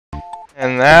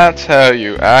And that's how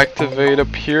you activate a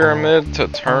pyramid to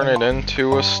turn it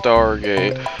into a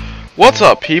Stargate. What's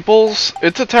up, peoples?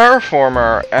 It's a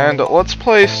aterraformer, and let's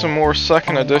play some more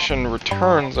 2nd edition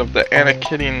Returns of the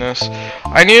Anikiti-ness.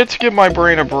 I needed to give my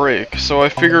brain a break, so I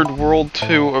figured World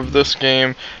 2 of this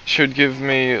game should give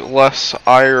me less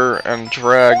ire and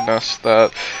dragness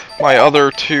that my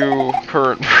other 2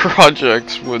 current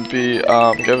projects would be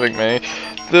giving me.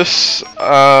 This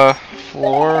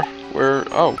floor, where,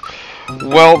 oh.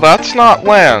 Well, that's not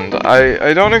land.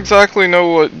 I don't exactly know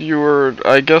what you were...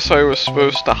 I guess I was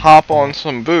supposed to hop on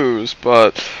some booze,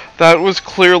 but that was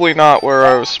clearly not where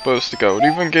I was supposed to go. It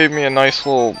even gave me a nice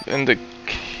little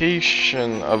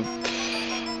indication of...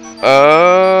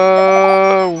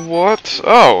 what?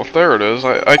 Oh, there it is.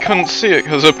 I couldn't see it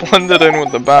because it blended in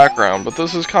with the background, but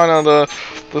this is kind of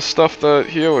the stuff that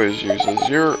he always uses.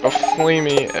 You're a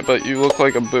flamey, but you look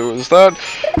like a boo. Is that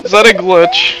a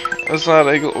glitch? Is that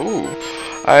a ooh.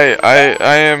 I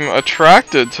am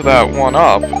attracted to that one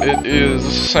up. It is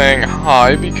saying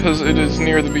hi because it is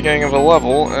near the beginning of a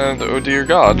level, and oh dear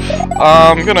god.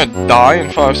 I'm gonna die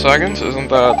in 5 seconds. Isn't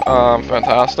that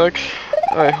fantastic?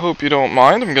 I hope you don't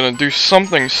mind. I'm gonna do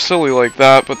something silly like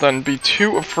that, but then be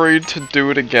too afraid to do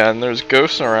it again. There's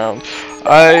ghosts around.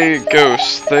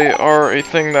 Ghosts, they are a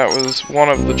thing that was one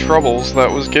of the troubles that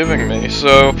was giving me,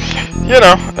 so, you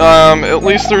know, at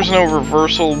least there's no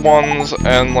reversal ones,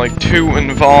 and, like, 2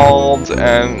 involved,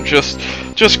 and just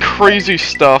crazy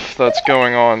stuff that's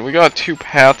going on. We got 2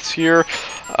 paths here.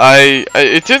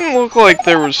 It didn't look like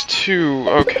there was 2,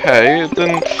 okay, it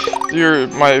didn't, you're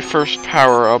my first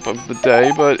power-up of the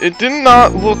day, but it did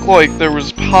not look like there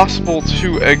was possible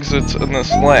 2 exits in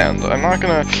this land. I'm not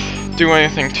gonna do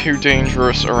anything too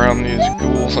dangerous around these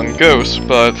ghouls and ghosts,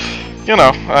 but, you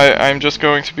know, I'm just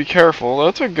going to be careful.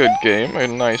 That's a good game, a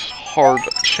nice, hard,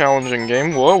 challenging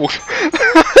game. Whoa.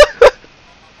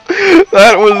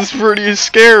 That was pretty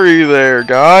scary there,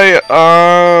 guy.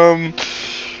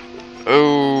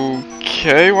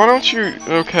 Okay, why don't you...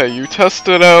 Okay, you test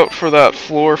it out for that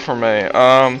floor for me.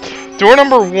 Door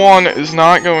number 1 is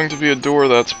not going to be a door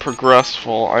that's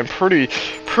progressful. I'm pretty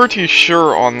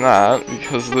sure on that,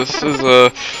 because this is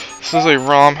a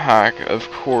ROM hack, of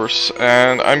course,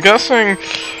 and I'm guessing...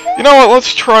 You know what,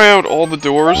 let's try out all the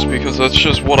doors, because that's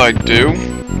just what I do.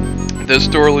 This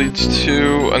door leads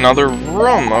to another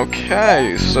room.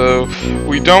 Okay, so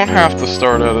we don't have to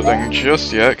start editing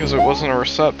just yet because it wasn't a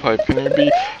reset pipe. Can you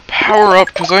be power up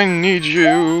because I need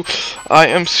you? I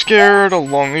am scared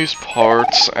along these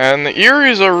parts, and the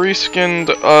Eries are reskinned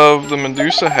of the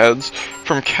Medusa heads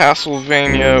from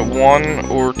Castlevania 1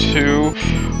 or 2,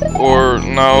 or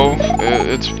no,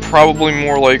 it's probably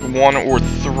more like 1 or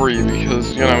 3,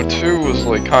 because, you know, 2 was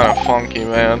like kind of funky,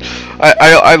 man.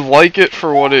 I like it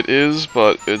for what it is,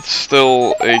 but it's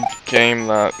still a game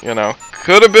that, you know,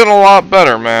 could have been a lot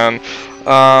better, man.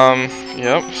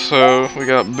 Yep, so we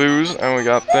got booze, and we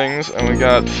got things, and we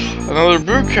got another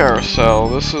boo carousel.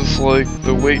 This is like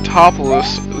the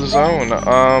Waitopolis zone.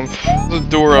 There's a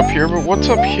door up here, but what's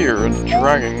up here? A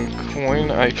dragon coin?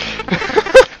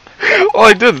 Well,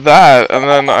 I did that, and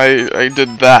then I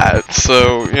did that,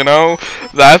 so, you know,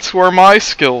 that's where my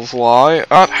skills lie,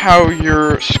 not how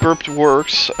your script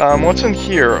works. What's in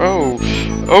here?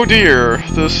 Oh dear,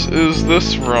 this is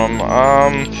this room.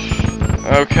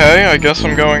 Okay, I guess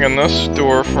I'm going in this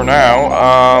door for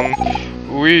now.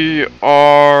 We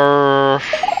are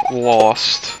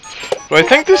lost. But I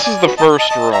think this is the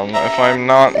first room, if I'm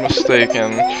not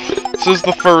mistaken. This is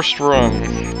the first room,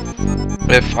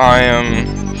 if I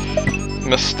am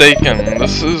mistaken.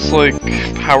 This is like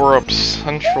power-up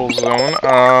central zone.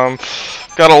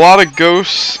 Got a lot of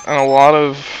ghosts and a lot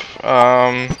of,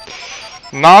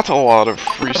 not a lot of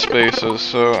free spaces,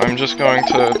 so I'm just going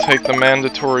to take the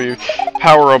mandatory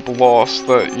power-up loss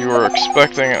that you are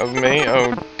expecting of me.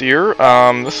 Oh dear,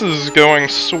 this is going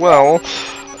swell.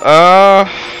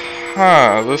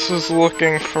 This is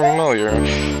looking familiar,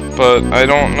 but I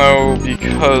don't know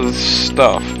because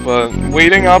stuff, but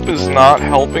waiting up is not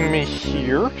helping me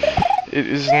here. It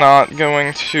is not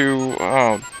going to...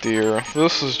 Oh dear,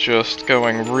 this is just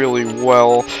going really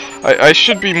well. I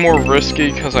should be more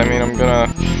risky, because I mean I'm gonna,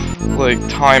 like,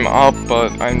 time up,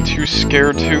 but I'm too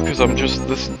scared to, because I'm just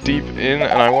this deep in,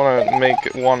 and I want to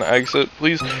make one exit,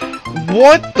 please.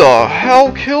 What the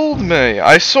hell killed me?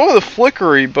 I saw the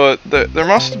flickery, but there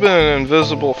must have been an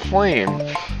invisible flame.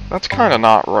 That's kind of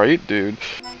not right, dude.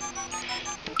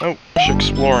 Oh,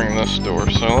 exploring this door,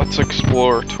 so let's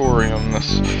exploratorium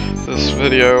this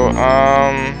video.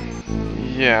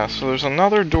 Yeah, so there's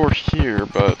another door here,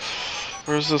 but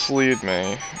Where does this lead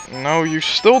me? No, you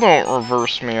still don't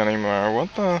reverse me anymore.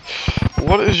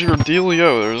 What is your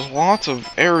dealio? There's lots of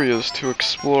areas to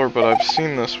explore, but I've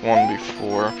seen this one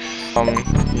before.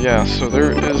 Yeah, so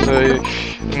there is a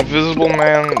invisible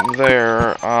man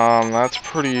there. That's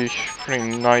pretty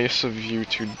nice of you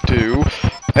to do.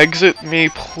 Exit me,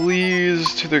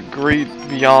 please, to the great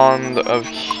beyond of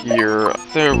here.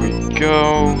 There we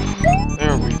go.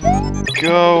 There we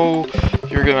go.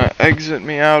 You're gonna exit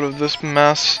me out of this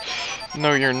mess.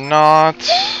 No, you're not.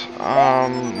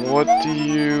 What do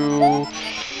you...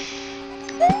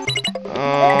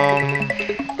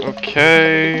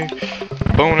 okay.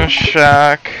 Bonus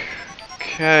shack.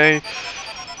 Okay.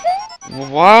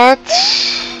 What?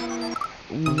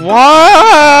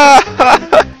 What?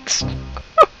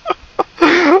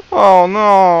 Oh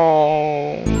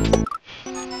no.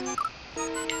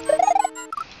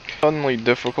 Suddenly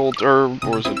difficult, or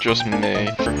is it just me?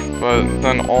 But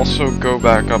then also go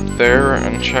back up there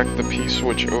and check the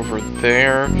P-switch over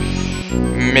there.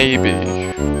 Maybe.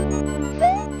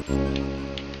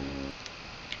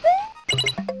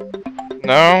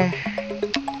 No?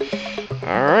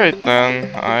 Alright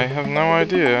then, I have no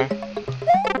idea.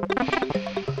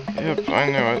 Yep, I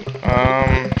knew it.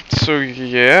 So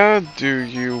yeah, do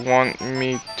you want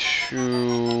me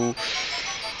to...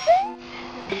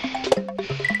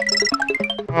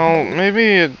 Well, maybe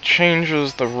it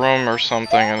changes the room or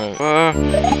something and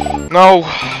it... no!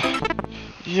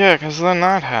 Yeah, cause then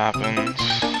that happens.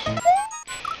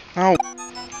 No.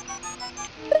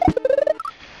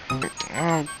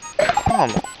 Oh,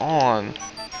 come on.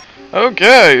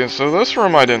 Okay, so this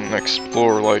room I didn't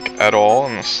explore, like, at all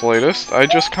in the slightest. I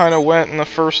just kind of went in the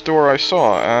first door I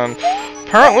saw, and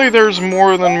apparently there's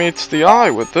more than meets the eye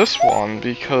with this one,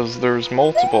 because there's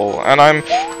multiple. And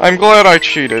I'm glad I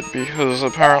cheated, because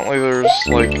apparently there's,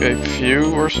 like, a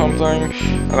few or something.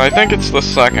 And I think it's the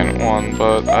second one,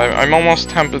 but I'm almost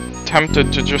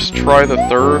tempted to just try the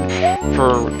third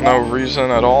for no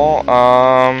reason at all.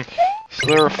 Is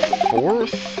there a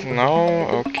fourth?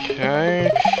 No? Okay.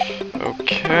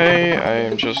 Okay, I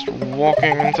am just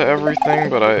walking into everything,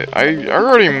 but I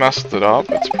already messed it up.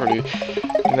 It's pretty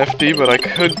nifty, but I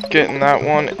could get in that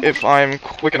one if I'm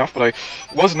quick enough, but I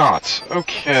was not.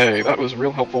 Okay, that was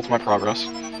real helpful to my progress.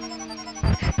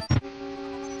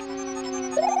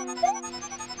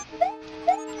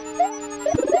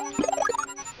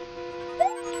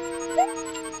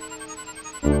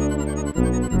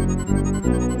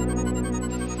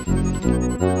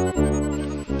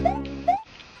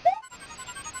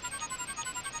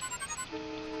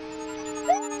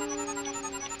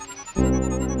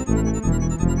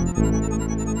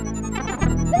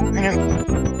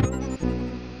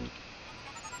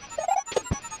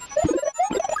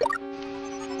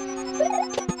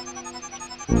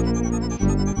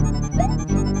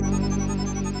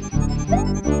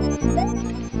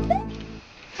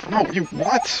 No, you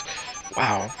what?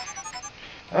 Wow.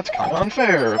 That's kind of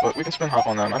unfair, but we can spin hop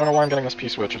on them. I don't know why I'm getting this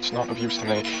P-switch. It's not of use to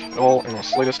me at all in the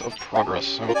slightest of progress.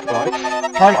 So, goodbye.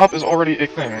 Time up is already a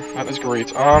thing. That is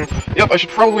great. Yep, I should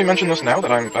probably mention this now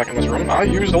that I'm back in this room. I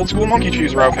used old school monkey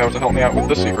cheese Raucow to help me out with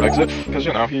this secret exit, because,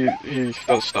 you know, he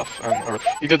does stuff, or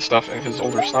he did stuff in his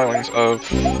older stylings of,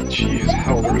 jeez,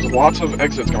 hell, there's lots of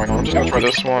exits going on. I'm just gonna try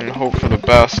this one, hope for the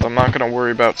best. I'm not gonna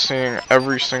worry about seeing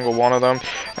every single one of them.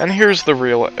 And here's the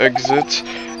real exit.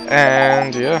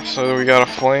 And yeah, so we got a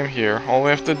flame here. All we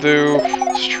have to do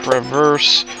is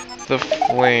traverse the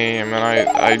flame, and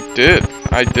I did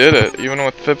it, even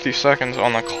with 50 seconds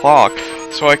on the clock.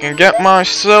 So I can get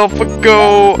myself a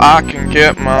go,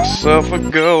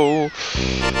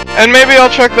 And maybe I'll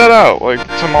check that out, like,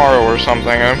 tomorrow or something.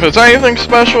 And if it's anything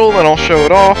special, then I'll show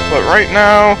it off, but right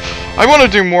now, I want to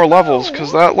do more levels,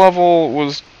 because that level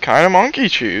was kind of monkey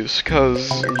cheese,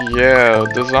 because, yeah,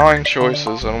 design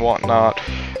choices and whatnot,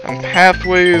 and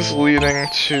pathways leading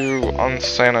to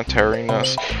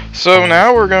unsanitariness. So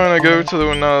now we're going to go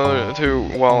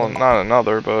to well, not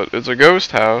another, but it's a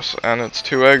ghost house, and it's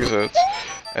 2 exits,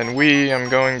 and I'm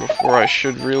going before I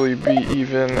should really be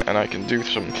even, and I can do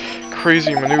some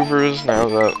crazy maneuvers now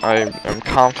that I am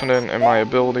confident in my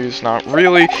abilities. Not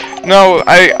really. No,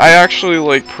 I actually,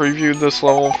 like, previewed this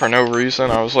level for no reason.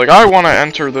 I was like, I want to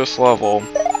enter this level.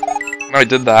 And I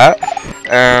did that,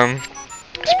 and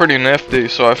it's pretty nifty,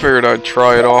 so I figured I'd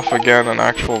try it off again in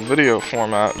actual video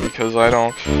format, because I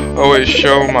don't always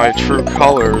show my true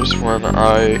colors when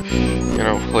I, you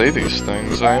know, play these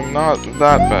things. I'm not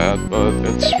that bad, but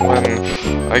it's when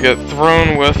I get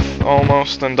thrown with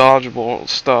almost undodgeable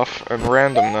stuff and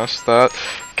randomness that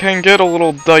can get a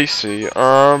little dicey.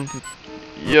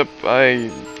 Yep,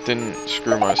 I didn't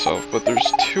screw myself, but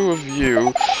there's 2 of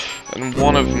you and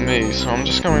 1 of me, so I'm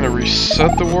just going to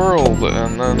reset the world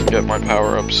and then get my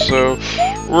power-up. So,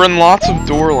 we're in lots of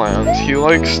Doorland. He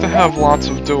likes to have lots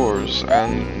of doors,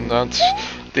 and that's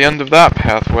the end of that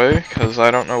pathway, because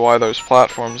I don't know why those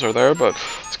platforms are there, but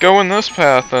let's go in this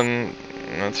path, and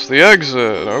that's the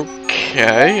exit.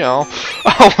 Okay, I'll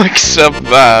accept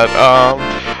that.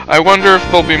 I wonder if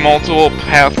there'll be multiple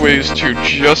pathways to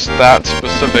just that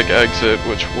specific exit,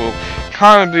 which will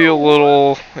kind of be a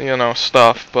little, you know,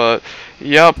 stuff, but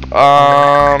yep,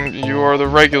 you are the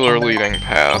regular leading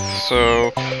path,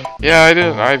 so yeah,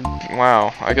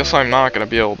 wow, I guess I'm not gonna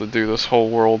be able to do this whole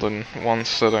world in one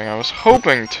sitting. I was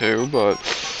hoping to, but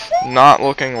not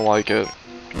looking like it.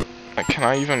 Can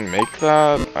I even make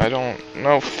that? I don't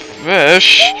know.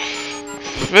 Fish?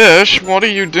 Fish, what are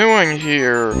you doing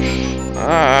here?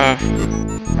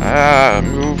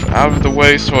 Move out of the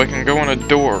way so I can go in a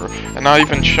door, and not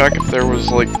even check if there was,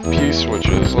 like,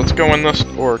 P-switches. Let's go in this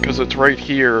door, because it's right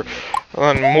here.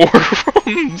 And more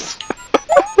rooms!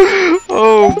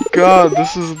 Oh god,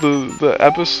 this is the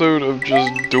episode of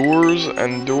just doors,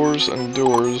 and doors, and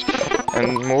doors,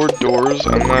 and more doors,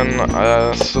 and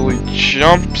then, silly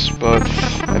jumps, but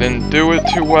I didn't do it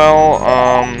too well.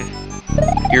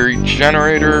 Eerie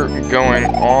generator going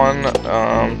on,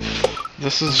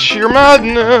 this is sheer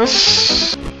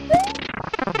madness!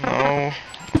 Oh,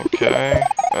 okay,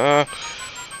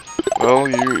 well,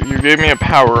 you gave me a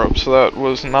power-up, so that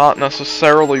was not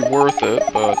necessarily worth it,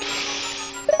 but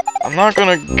I'm not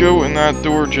gonna go in that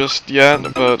door just yet,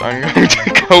 but I'm going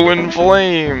to go in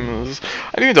flames!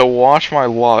 I need to watch my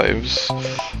lives,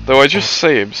 though I just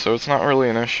saved, so it's not really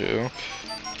an issue.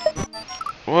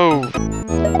 Whoa.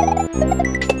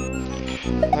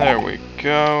 There we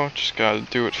go, just gotta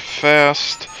do it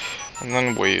fast, and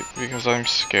then wait, because I'm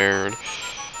scared.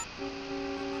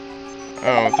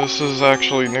 Oh, this is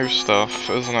actually new stuff,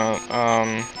 isn't it?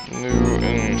 New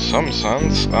in some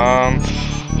sense.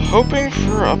 Hoping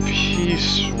for a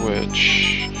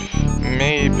P-switch.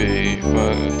 Maybe,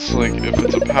 but it's like, if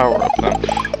it's a power-up then.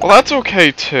 Well, that's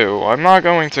okay too. I'm not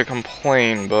going to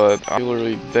complain, but I'm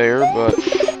really there, but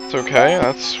it's okay.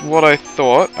 That's what I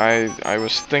thought. I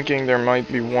was thinking there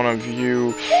might be one of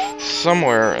you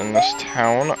somewhere in this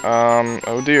town.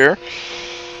 Oh dear.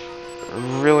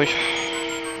 Really?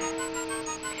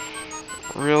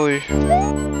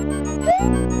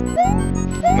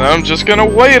 No, I'm just gonna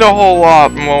wait a whole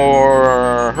lot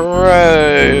more.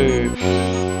 Hooray!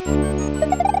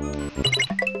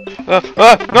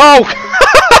 No!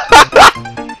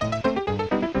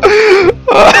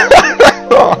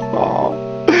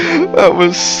 That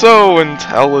was so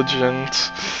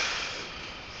intelligent.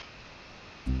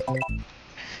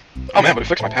 Oh man, but it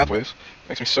fixed my pathways.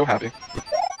 Makes me so happy.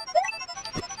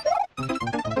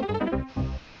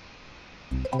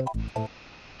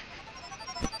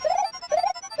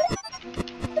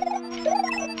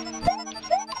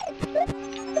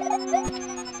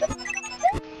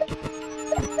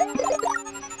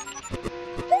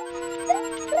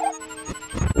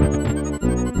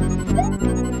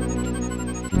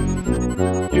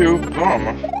 You bum.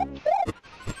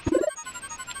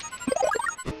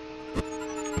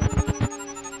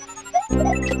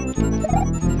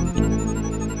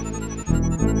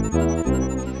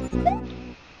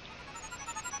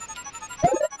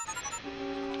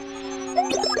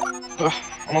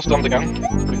 Almost dumped again.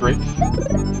 Pretty great.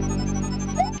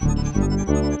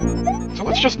 So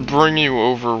let's just bring you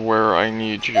over where I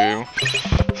need you.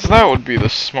 So that would be the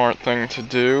smart thing to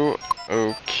do.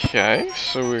 Okay,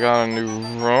 so we got a new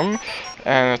room,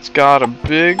 and it's got a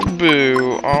big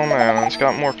boo. Oh man, it's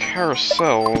got more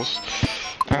carousels,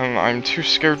 and I'm too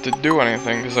scared to do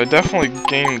anything, because I definitely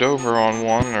gamed over on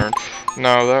one, or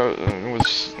no, that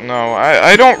was, no,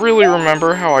 I don't really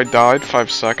remember how I died 5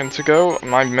 seconds ago.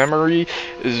 My memory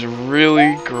is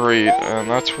really great, and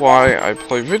that's why I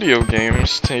play video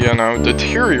games, to, you know,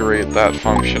 deteriorate that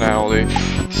functionality.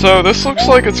 So this looks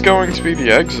like it's going to be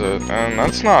the exit, and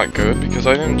that's not good, because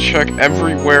I didn't check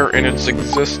everywhere in its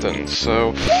existence,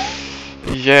 so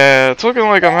yeah, it's looking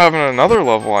like I'm having another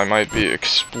level I might be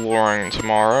exploring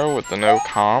tomorrow with the no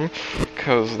comm,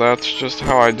 because that's just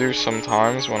how I do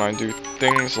sometimes when I do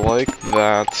things like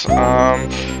that.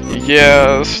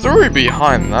 Yeah, the story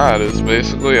behind that is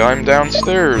basically I'm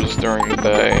downstairs during the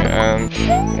day, and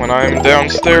when I'm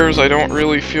downstairs I don't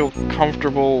really feel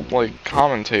comfortable, like,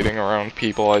 commentating around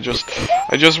people. I just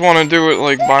want to do it,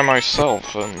 like, by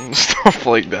myself and stuff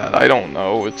like that. I don't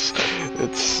know,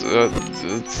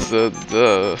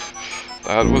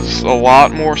 That was a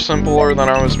lot more simpler than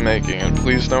I was making it.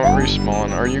 Please don't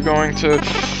respawn. Are you going to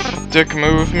dick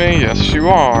move me? Yes, you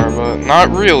are, but not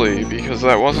really, because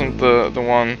that wasn't the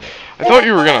one. I thought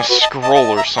you were gonna scroll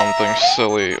or something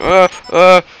silly.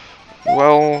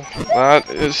 Well, that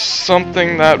is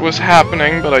something that was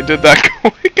happening, but I did that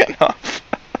quick enough.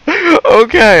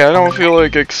 Okay, I don't feel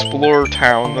like Explore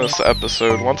Town this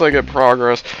episode. Once I get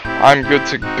progress, I'm good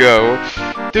to go.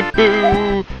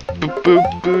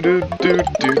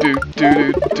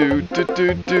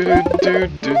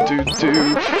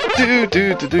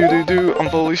 I'm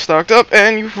fully stocked up,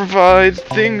 and you provide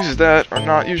things that are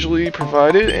not usually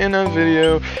provided in a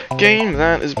video game.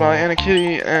 That is by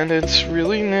Anikiti, and it's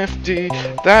really nifty.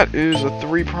 That is a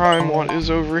 3 prime. What is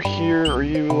over here? Are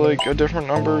you like a different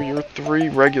number? You're 3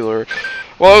 regular.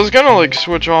 Well, I was gonna like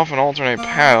switch off and alternate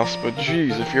paths, but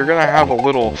geez, if you're gonna have a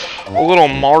little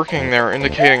marking there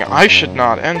indicating I should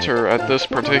not enter at this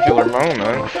particular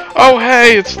moment. Oh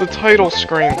hey, it's the title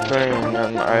screen thing,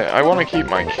 and I want to keep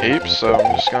my cape, so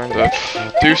I'm just going to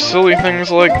do silly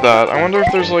things like that. I wonder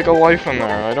if there's like a life in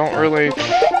there. I don't really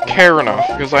care enough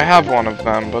because I have one of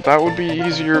them, but that would be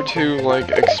easier to like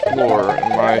explore in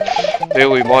my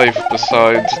daily life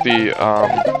besides the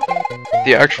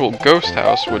actual ghost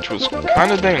house, which was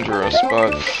kind of dangerous,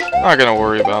 but I'm not gonna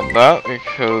worry about that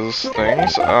because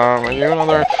things. Are you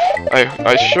another?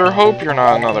 I sure hope you're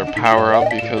not another power-up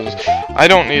because I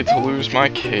don't need to lose my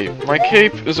cape. My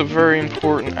cape is a very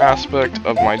important aspect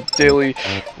of my daily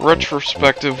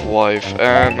retrospective life,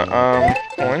 and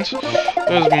points.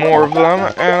 There's more of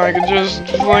them, and I could just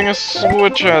fling a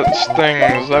switch at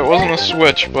things. That wasn't a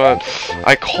switch, but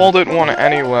I called it one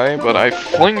anyway, but I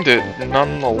flinged it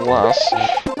nonetheless.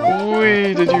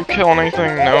 Wee, did you kill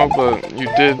anything? No, but you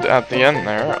did at the end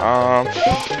there.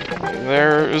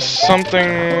 There is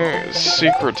something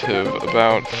secretive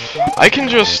about... I can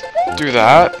just do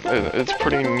that. It's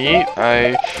pretty neat.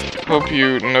 I hope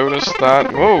you noticed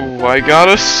that. Whoa, I got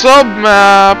a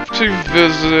sub-map to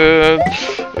visit.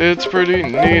 It's pretty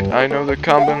neat. I know the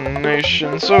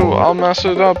combination, so I'll mess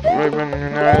it up.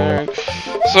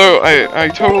 So I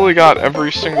totally got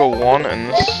every single one in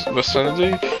this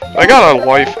vicinity. I got a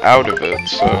life out of it,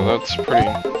 so that's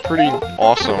pretty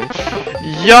awesome.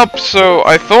 Yup, so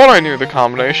I thought I knew the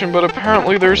combination, but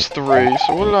apparently there's 3.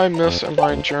 So what did I miss in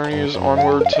my journeys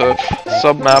onward to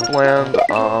sub-map land?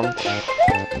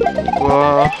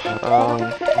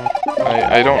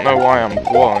 I don't know why I'm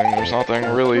glowing. There's nothing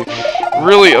really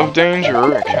of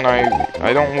danger.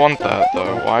 I don't want that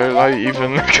though. Why did I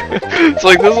even... It's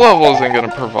like this level isn't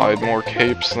gonna provide more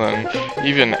capes than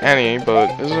even any,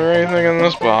 but is there anything in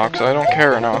this box? I don't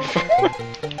care enough.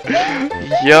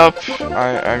 Yup,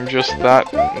 I'm just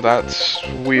that's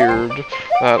weird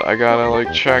that I gotta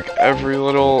like check every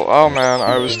little... Oh man,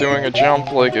 I was doing a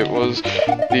jump like it was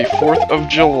the 4th of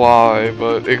July,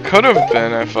 but it could have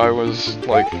been if I was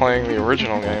like playing the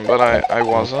original game, but I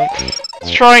wasn't.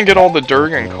 Let's try and get all the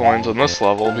Durgan coins on this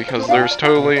level, because there's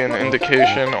totally an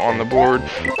indication on the board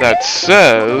that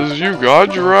says, you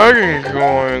got dragon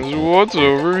coins, what's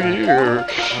over here?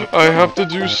 I have to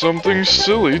do something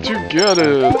silly to get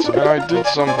it, and I did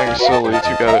something silly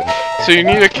to get it. So you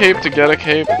need a cape to get a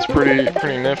cape, it's pretty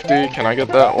nifty. Can I get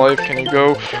that life? Can you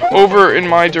go over in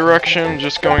my direction?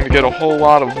 Just going to get a whole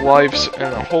lot of lives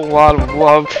and a whole lot of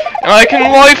love, and I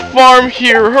can life farm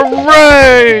here,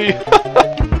 hooray!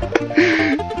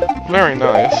 Very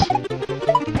nice.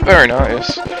 Very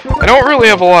nice. I don't really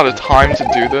have a lot of time to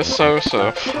do this, so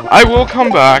I will come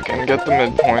back and get the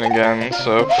midpoint again,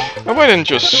 so I hope I didn't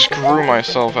just screw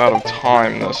myself out of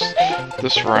time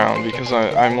this round, because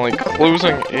I'm like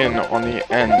closing in on the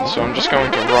end, so I'm just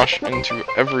going to rush into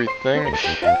everything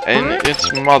and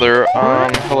its mother.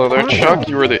 Hello there, Chuck.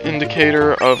 You were the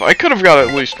indicator of... I could have got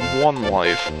at least 1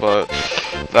 life, but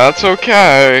that's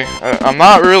okay. I'm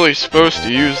not really supposed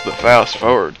to use the fast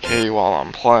forward key while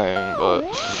I'm playing, but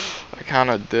I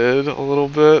kinda did a little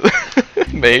bit.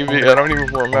 Maybe, I don't even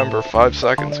remember 5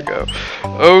 seconds ago.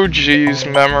 Oh geez,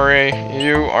 memory,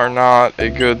 you are not a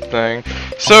good thing.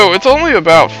 So, it's only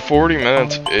about 40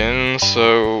 minutes in,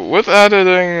 so with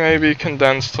editing, maybe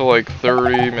condensed to like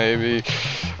 30, maybe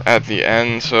at the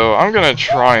end, so I'm gonna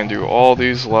try and do all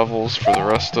these levels for the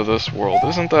rest of this world.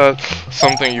 Isn't that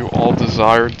something you all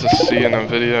desired to see in a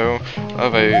video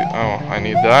of a... Oh, I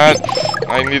need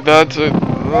that to...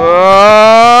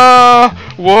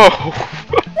 Whoa!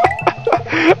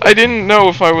 I didn't know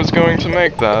if I was going to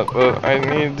make that, but I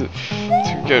need to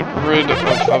get rid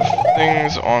of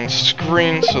things on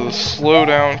screen so the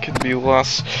slowdown can be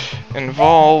less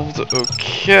involved.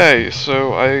 Okay,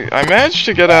 so I managed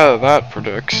to get out of that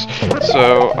predicts.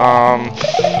 So,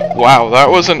 wow, that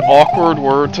was an awkward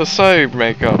word to say,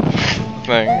 makeup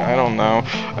thing. I don't know.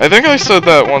 I think I said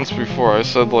that once before. I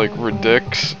said, like,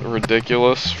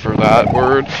 ridiculous for that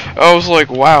word. I was like,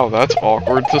 wow, that's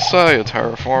awkward to say, a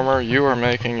terraformer. You are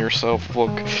making yourself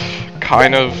look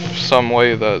kind of some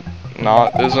way that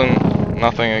isn't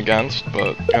nothing against,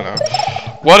 but, you know.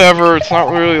 Whatever, it's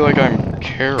not really like I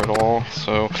care at all,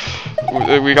 so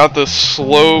we got this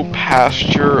slow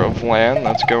pasture of land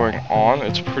that's going on.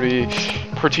 It's pretty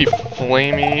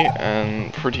flamey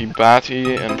and pretty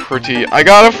batty and pretty— I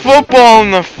got a football in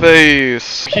the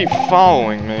face! Keep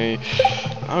following me.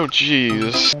 Oh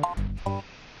jeez.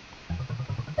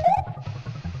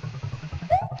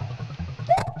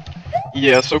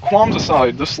 Yeah, so qualms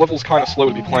aside, this level's kinda slow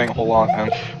to be playing a whole lot,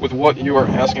 and with what you are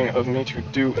asking of me to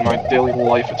do in my daily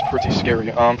life, it's pretty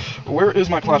scary. Where is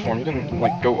my platform? You didn't,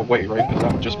 like, go away, right? Because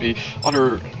that would just be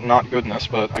utter not goodness,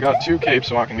 but I got 2 capes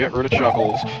so I can get rid of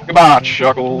Chuckles. Goodbye,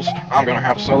 Chuckles! I'm gonna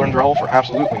have a southern drawl for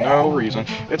absolutely no reason.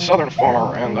 It's Southern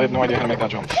Farmer, and I have no idea how to make that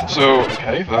jump. So,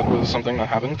 okay, that was something that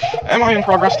happened. Am I in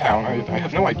Progress Town? I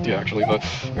have no idea, actually, but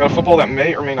I got a football that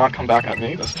may or may not come back at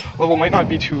me. This level might not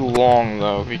be too long,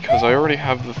 though, because I already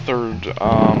have the 3rd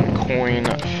coin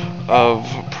of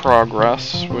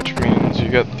progress, which means you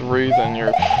get 3, then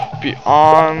you're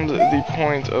beyond the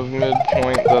point of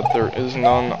midpoint that there is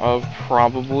none of,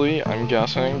 probably, I'm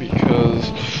guessing,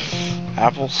 because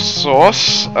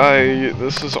applesauce.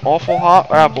 This is awful hot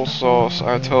applesauce,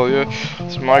 I tell you.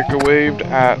 It's microwaved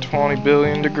at 20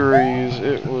 billion degrees.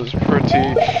 It was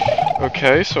pretty—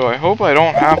 okay, so I hope I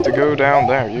don't have to go down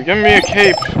there. You give me a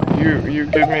cape. You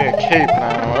give me a cape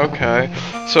now. Okay.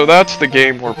 So that's the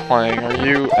game we're playing. Are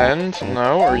you end?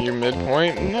 No. Are you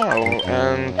midpoint? No.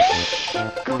 And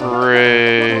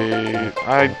great.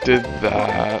 I did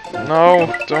that.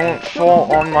 No, don't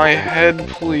fall on my head,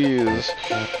 please.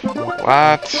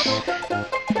 What?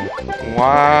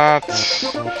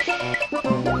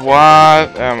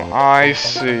 What am I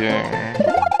seeing?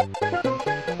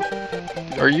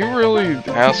 Are you really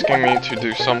asking me to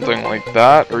do something like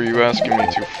that? Are you asking me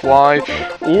to fly?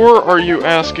 Or are you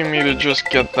asking me to just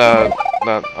get that,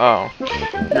 oh.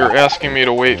 You're asking me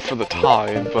to wait for the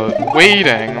tide, but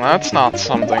waiting, that's not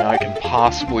something I can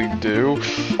possibly do.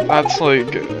 That's like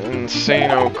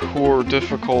insano core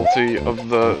difficulty of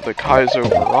the Kaizo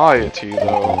variety,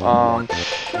 though.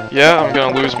 Yeah, I'm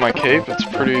gonna lose my cape. It's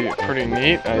pretty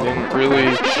neat. I didn't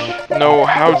really know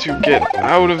how to get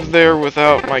out of there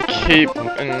without my cape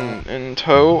in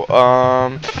tow.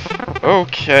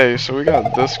 Okay, so we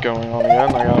got this going on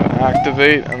again. I gotta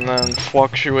activate and then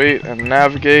fluctuate and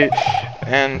navigate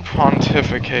and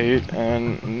pontificate,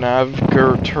 and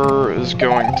Navigator is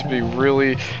going to be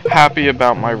really happy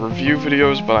about my review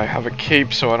videos, but I have a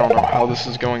cape, so I don't know how this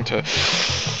is going to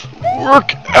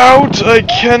work out. I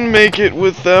can make it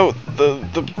without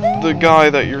the guy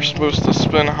that you're supposed to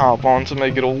spin hop on to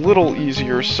make it a little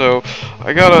easier, so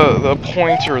I got a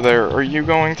pointer there. Are you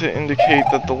going to indicate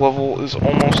that the level is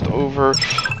almost over?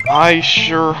 I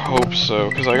sure hope so,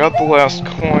 because I got the last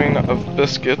coin of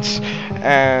biscuits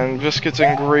and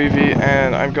gravy,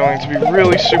 and I'm going to be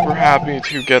really super happy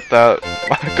to get that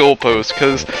goalpost,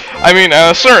 because, I mean,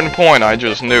 at a certain point I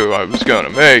just knew I was going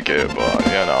to make it, but,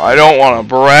 you know, I don't want to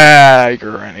brag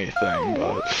or anything,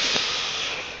 but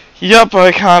yep,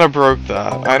 I kind of broke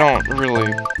that. I don't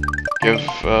really give,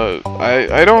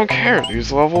 I don't care.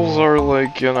 These levels are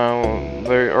like, you know,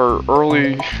 they are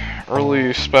early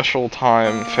special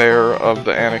time fare of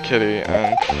the Anikiti,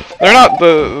 and they're not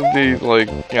the like,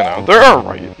 you know, they're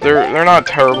alright. They're not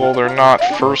terrible. They're not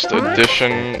first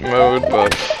edition mode,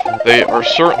 but they are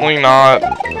certainly not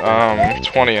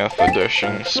 20th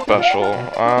edition special.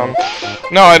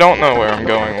 No, I don't know where I'm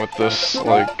going with this,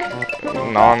 like,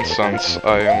 nonsense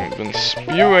I have been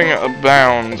spewing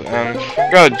abound, and I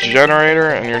got a generator,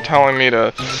 and you're telling me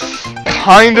to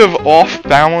kind of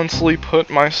off-balancely put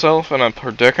myself in a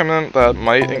predicament that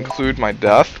might include my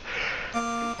death.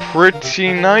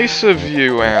 Pretty nice of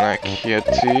you,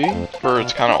 Anikiti, for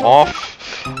it's kind of off.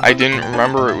 I didn't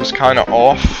remember it was kind of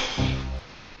off.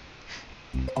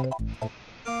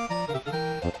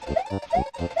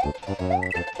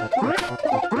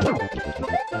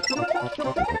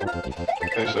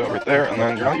 Okay, so right there, and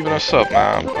then you're not even a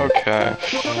sub-map. Okay,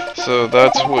 so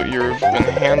that's what you've been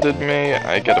handed me.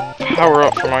 I get a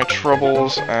power-up for my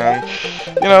troubles, and,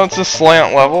 you know, it's a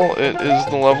slant level. It is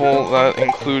the level that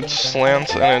includes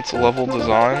slants in its level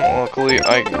design. Luckily,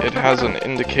 it has an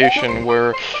indication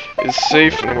where is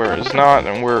safe and where is not,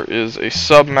 and where is a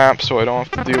sub-map, so I don't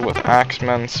have to deal with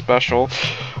Axemen special.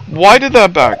 Why did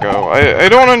that bat go? I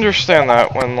don't understand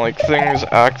that when, like, things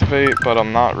activate, but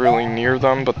I'm not really near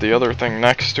them, but the other thing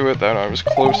next to it that I was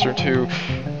closer to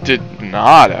did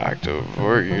not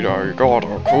activate. I got a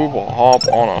Koopa hop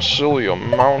on a silly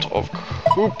amount of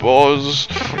Koopas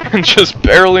and just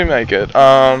barely make it.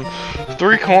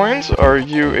 3 coins? Are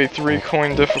you a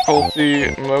 3-coin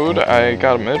difficulty mode? I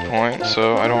got a midpoint,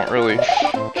 so I don't really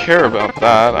care about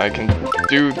that. I can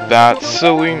do that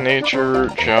silly nature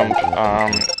jump,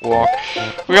 walk.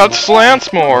 We got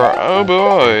slants more! Oh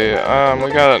boy!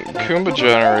 We got Goomba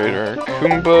generator.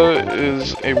 Goomba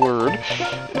is a word.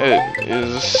 It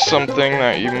is something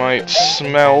that you might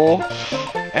smell.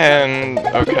 And,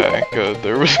 okay, good.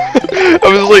 There was, I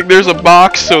was like, there's a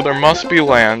box, so there must be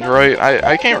land, right?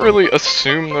 I can't really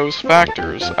assume those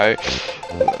factors.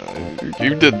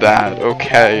 You did that,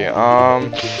 okay.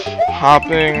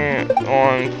 Hopping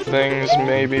on things,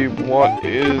 maybe. What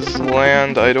is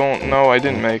land? I don't know. I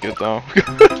didn't make it, though.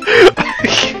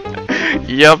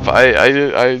 Yep,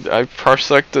 I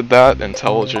parsected that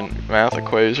intelligent math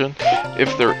equation.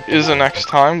 If there is a next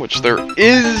time, which there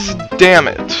is, damn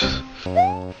it.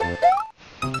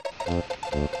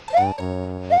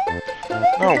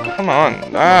 No, come on.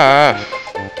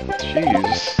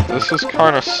 Jeez. This is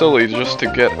kind of silly just to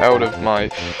get out of my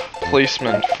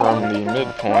placement from the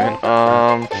midpoint.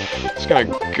 Just gonna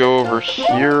go over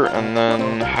here and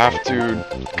then have to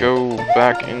go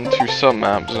back into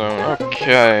sub-map zone.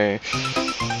 Okay.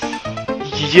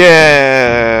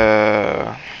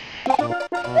 Yeah.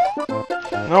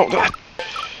 No,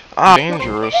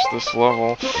 dangerous, this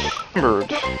level.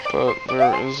 But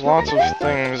there is lots of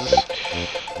things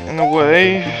in the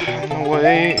way,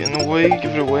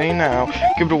 give it away now.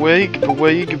 Give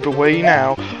it away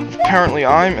now. Apparently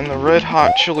I'm in the Red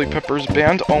Hot Chili Peppers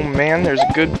band. Oh man, there's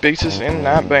a good bassist in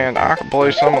that band. I can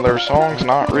play some of their songs,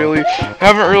 not really.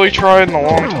 Haven't really tried in a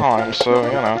long time, so,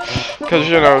 you know. Because,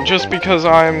 you know, just because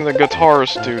I'm the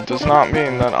guitarist dude does not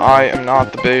mean that I am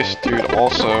not the bass dude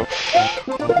also.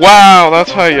 Wow,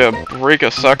 that's how you break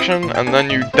a section, and then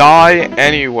you die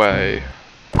anyway.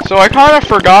 So I kind of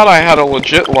forgot I had a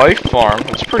legit life farm.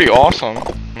 It's pretty awesome.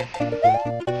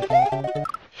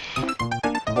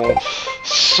 Well,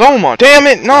 so much. Damn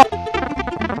it, no!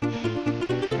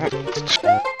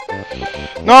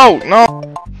 No!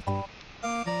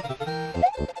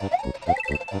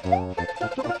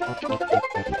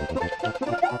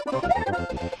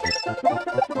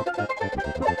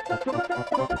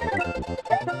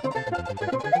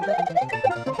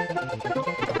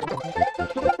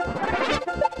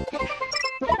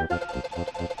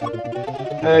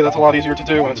 Hey, that's a lot easier to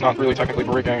do, and it's not really technically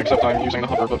breaking, except I'm using the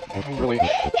hover, but who really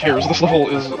cares? This level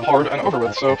is hard and over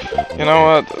with, so, you know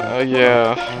what,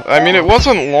 yeah. I mean, it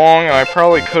wasn't long, and I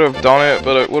probably could have done it,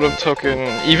 but it would have taken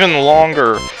even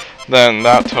longer than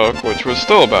that took, which was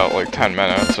still about, like, 10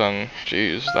 minutes, and,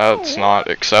 geez, that's not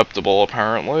acceptable,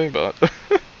 apparently, but...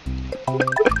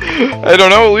 I don't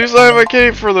know, at least I have a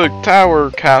cape for the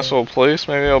tower castle place.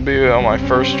 Maybe I'll be on my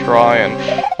first try and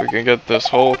we can get this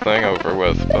whole thing over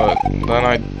with. But then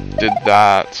I did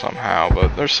that somehow.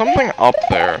 But there's something up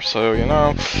there, so you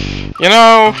know,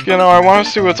 I want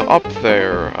to see what's up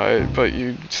there. But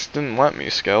you just didn't let me,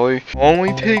 Skelly.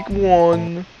 Only take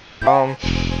one.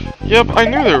 Yep, I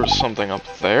knew there was something up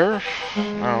there.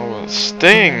 Now,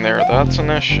 staying there, that's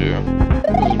an issue.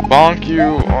 Just bonk you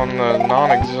on the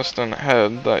non-existent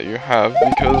head that you have,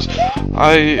 because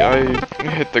I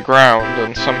hit the ground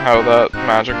and somehow that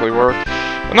magically worked.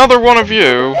 Another one of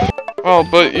you! Well,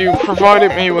 but you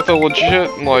provided me with a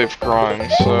legit life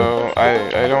grind, so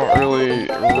I don't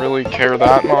really care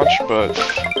that much, but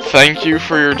thank you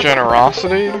for your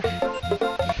generosity.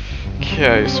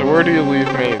 Okay, so where do you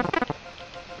leave me?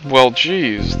 Well,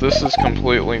 geez, this is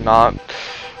completely not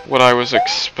what I was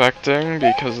expecting,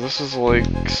 because this is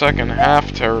like second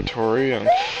half territory, and,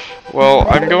 well,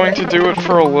 I'm going to do it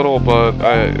for a little, but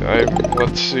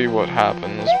let's see what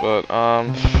happens, but,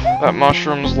 that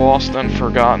mushroom's lost and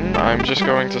forgotten. I'm just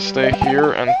going to stay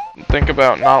here and think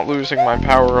about not losing my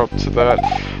power up to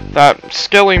that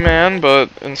skelly man,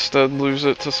 but instead lose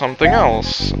it to something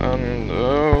else, and,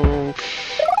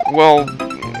 well,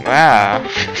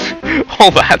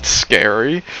 oh, that's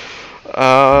scary.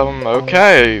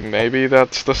 Okay, maybe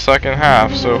that's the second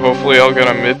half, so hopefully I'll get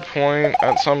a midpoint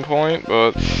at some point,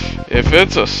 but if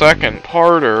it's a second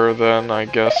parter, then I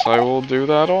guess I will do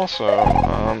that also.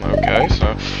 Okay,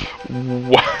 so...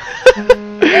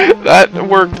 that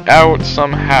worked out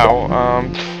somehow.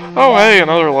 Oh hey,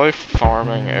 another life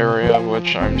farming area,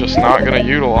 which I'm just not gonna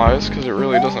utilize, because it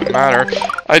really doesn't matter.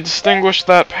 I distinguished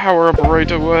that power up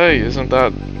right away, isn't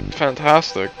that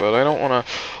fantastic? But I don't want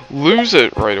to lose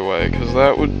it right away, because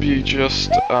that would be just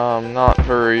not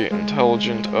very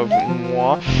intelligent of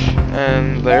moi.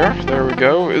 And there we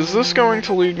go. Is this going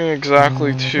to lead me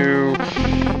exactly to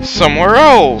somewhere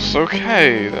else?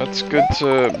 Okay, that's good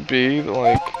to be,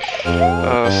 like,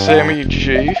 Sammy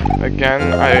G.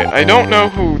 Again, I don't know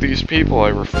who these people I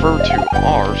refer to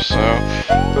are, so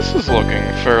this is looking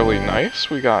fairly nice.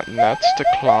 We got nets to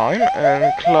climb,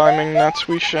 and climbing nets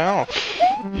we shall.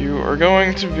 You are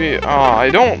going to be... I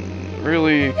don't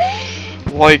really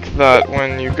like that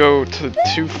when you go to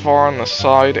too far on the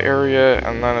side area,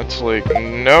 and then it's like,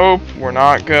 nope, we're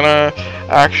not gonna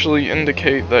actually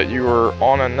indicate that you are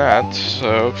on a net,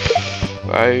 so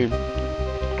I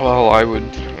would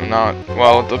not,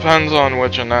 well, it depends on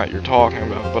which net you're talking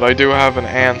about, but I do have an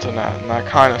antinet, and that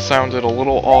kind of sounded a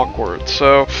little awkward,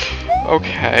 so,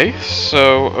 okay,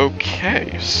 so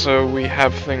we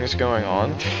have things going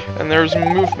on, and there's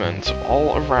movement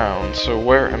all around, so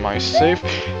where am I safe?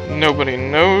 Nobody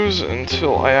knows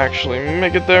until I actually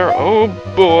make it there. Oh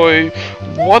boy,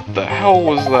 what the hell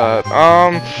was that?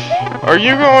 Are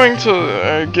you going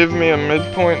to give me a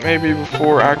midpoint maybe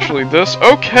before actually this?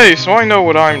 Okay, so I know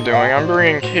what I'm doing. I'm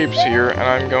bringing capes here, and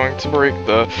I'm going to break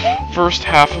the first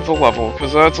half of the level,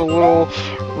 because that's a little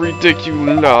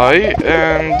ridiculous,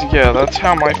 and yeah, that's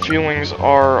how my feelings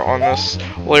are on this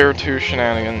Layer 2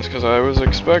 shenanigans, because I was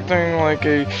expecting like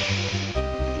a...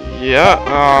 yeah,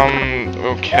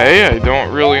 okay, I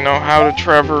don't really know how to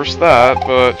traverse that,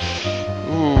 but...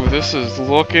 ooh, this is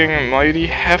looking mighty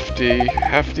hefty,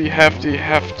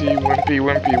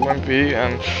 wimpy,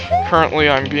 and currently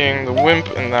I'm being the wimp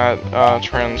in that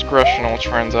transgressional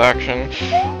transaction.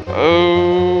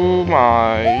 Oh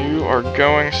my, you are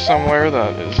going somewhere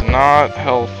that is not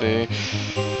healthy.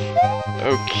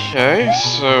 Okay,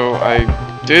 so I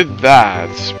did that,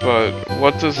 but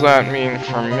what does that mean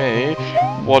for me?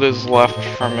 What is left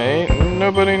for me?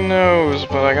 Nobody knows,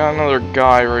 but I got another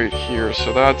guy right here,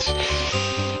 so that's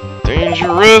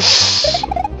dangerous.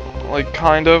 Like,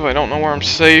 kind of. I don't know where I'm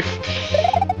safe.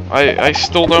 I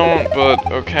still don't, but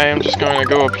okay, I'm just going to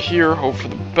go up here, hope for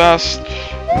the best.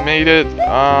 Made it.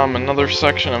 Another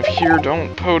section of here.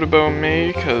 Don't Podobo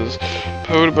me, because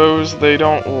Podobos, they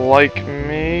don't like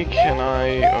me. Can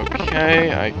I?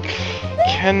 Okay, I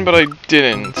can, but I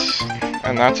didn't.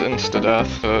 And that's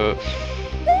insta-death.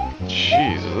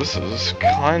 Jeez, this is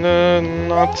kinda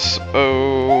nuts.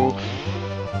 Oh.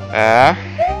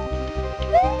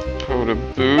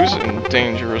 Podoboos in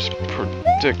dangerous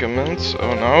predicaments.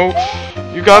 Oh no.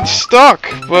 You got stuck!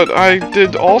 But I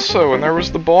did also, and there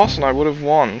was the boss, and I would have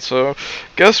won. So,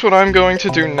 guess what I'm going to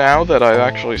do now that I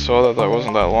actually saw that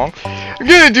wasn't that long? I'm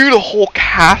gonna do the whole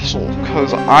castle,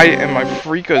 because I am a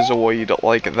freakazoid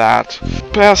like that.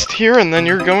 Past here, and then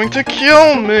you're going to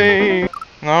kill me!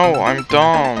 No, I'm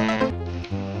dumb.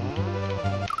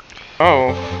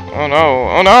 Oh no,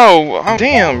 oh no! Oh,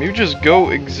 damn, you just go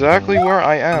exactly where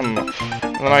I am.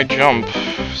 And then I jump,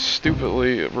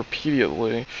 stupidly,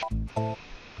 repeatedly.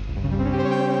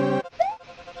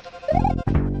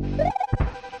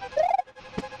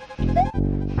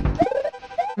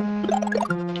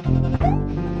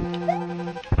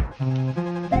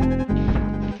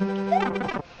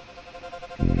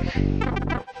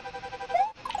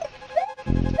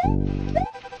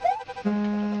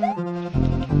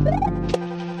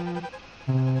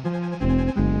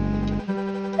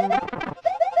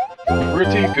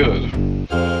 Pretty good.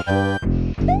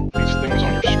 These things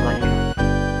on your screen.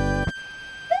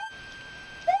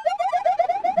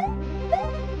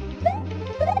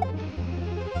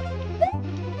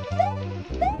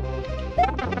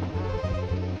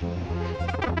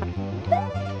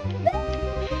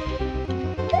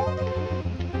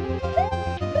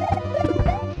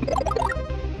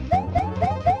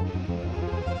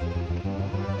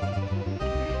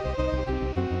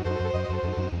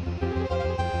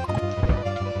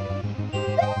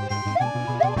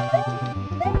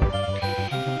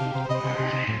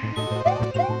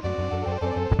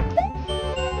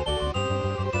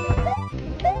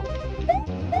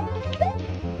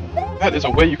 That is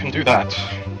a way you can do that.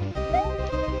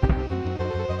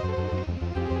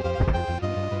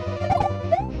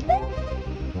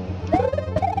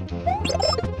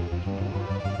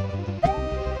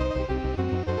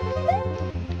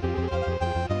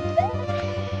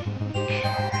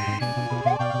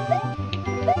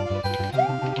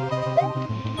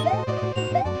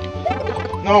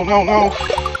 no.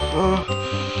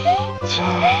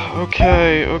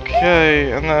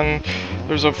 Okay, and then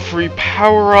there's a free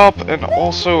power-up and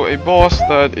also a boss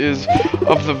that is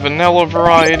of the vanilla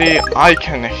variety. I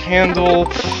can handle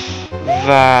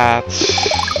that.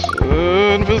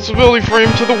 Invisibility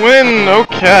frame to the win!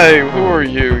 Okay, who are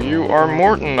you? You are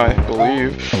Morton, I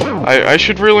believe. I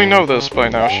should really know this by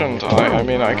now, shouldn't I? I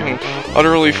mean, I can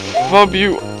utterly fub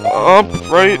you up,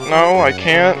 right? No, I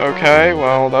can't? Okay,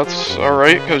 well, that's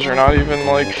alright, because you're not even,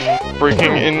 like,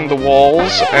 breaking in the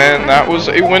walls, and that was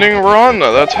a winning run!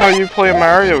 That's how you play a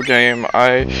Mario game.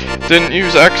 I didn't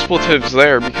use expletives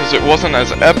there, because it wasn't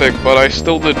as epic, but I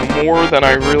still did more than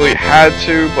I really had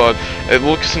to, but it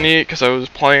looks neat, because I was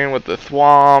playing with the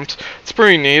thwomps. It's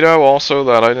pretty neato, also,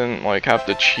 that I didn't, like, have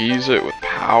to cheese it with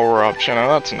power-ups, you know,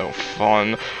 that's no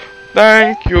fun.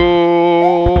 Thank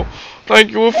you!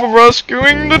 Thank you for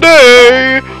rescuing the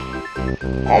day!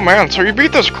 Oh man, so you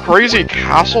beat this crazy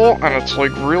castle, and it's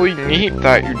like really neat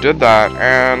that you did that,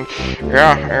 and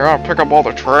yeah, you gotta pick up all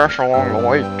the trash along the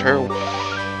way too.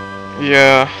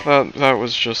 Yeah, that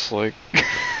was just like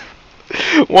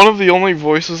one of the only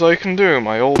voices I can do,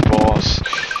 my old boss.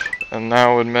 And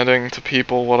now admitting to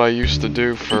people what I used to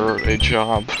do for a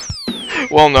job.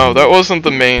 Well, no, that wasn't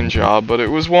the main job, but it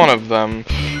was one of them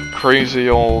crazy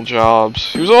old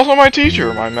jobs. He was also my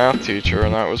teacher, my math teacher,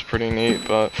 and that was pretty neat,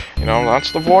 but, you know,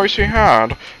 that's the voice he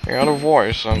had. He had a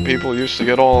voice, and people used to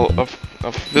get all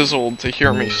fizzled to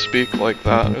hear me speak like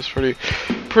that. It was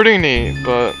pretty neat,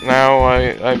 but now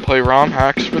I play ROM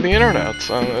hacks for the internet,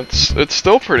 and it's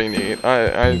still pretty neat.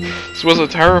 This was a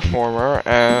terraformer,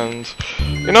 and,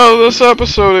 you know, this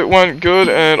episode, it went good,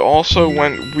 and it also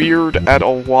went weird at a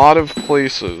lot of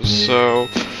places, so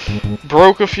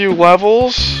broke a few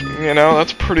levels, you know,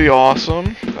 that's pretty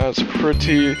awesome. That's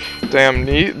pretty damn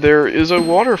neat. There is a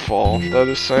waterfall that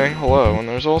is saying hello, and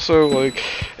there's also, like,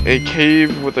 a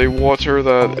cave with a water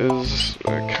that is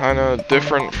kind of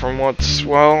different from what's,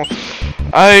 well,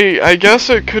 I guess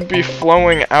it could be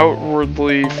flowing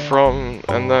outwardly from,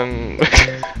 and then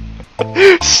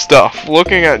stuff.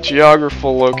 Looking at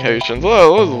geographical locations.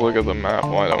 Oh, let's look at the map,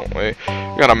 why don't we?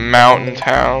 We got a mountain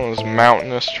town, there's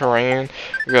mountainous terrain.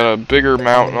 We got a bigger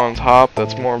mountain on top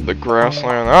that's more of the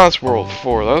grassland. That's World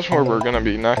 4, that's where we're gonna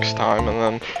be next time. And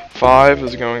then 5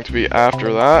 is going to be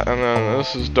after that. And then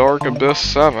this is Dark Abyss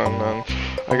 7. And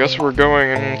I guess we're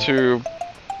going into...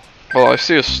 Well, I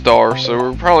see a star, so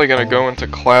we're probably gonna go into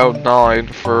Cloud 9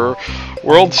 for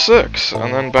World 6,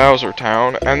 and then Bowser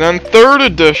Town, and then 3rd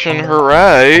edition,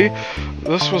 hooray!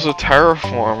 This was a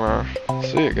terraformer.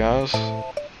 See you guys.